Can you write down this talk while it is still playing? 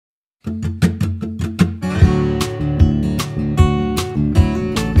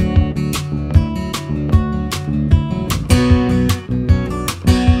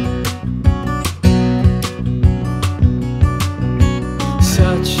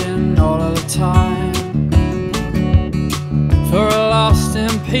time for a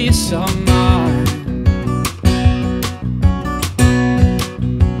lasting peace of mind.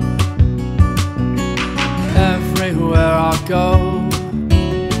 Everywhere I go,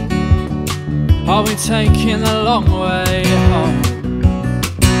 I'll be taking the long way home.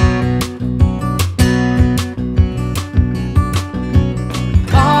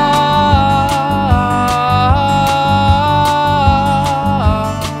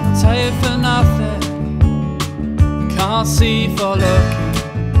 Can't see for looking.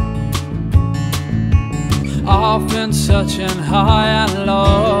 I've been searching high and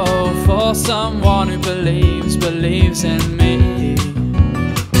low for someone who believes in me.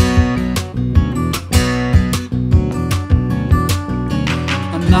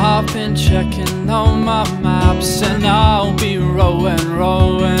 And I've been checking on my maps, and I'll be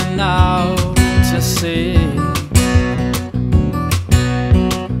rowing out to sea.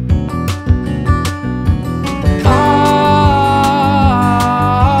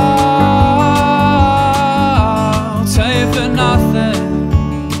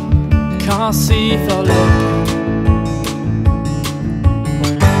 Can't see for looking.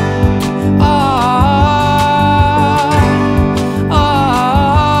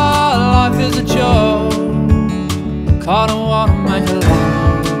 Life is a joke, I don't wanna make it long.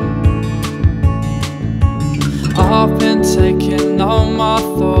 I've been taking all my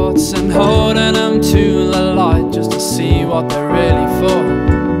thoughts and holding them to the light just to see what they're really for.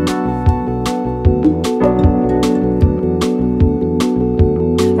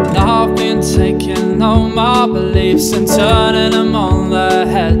 I've been taking all my beliefs and turning them on their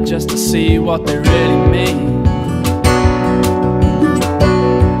head just to see what they really mean.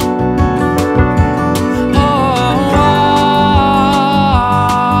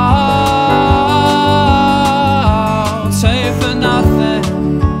 Oh, take for nothing,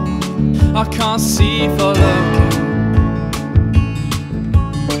 I can't see for looking.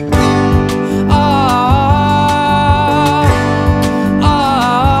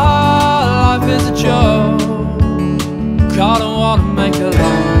 I don't wanna make it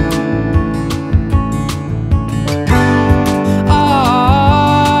long.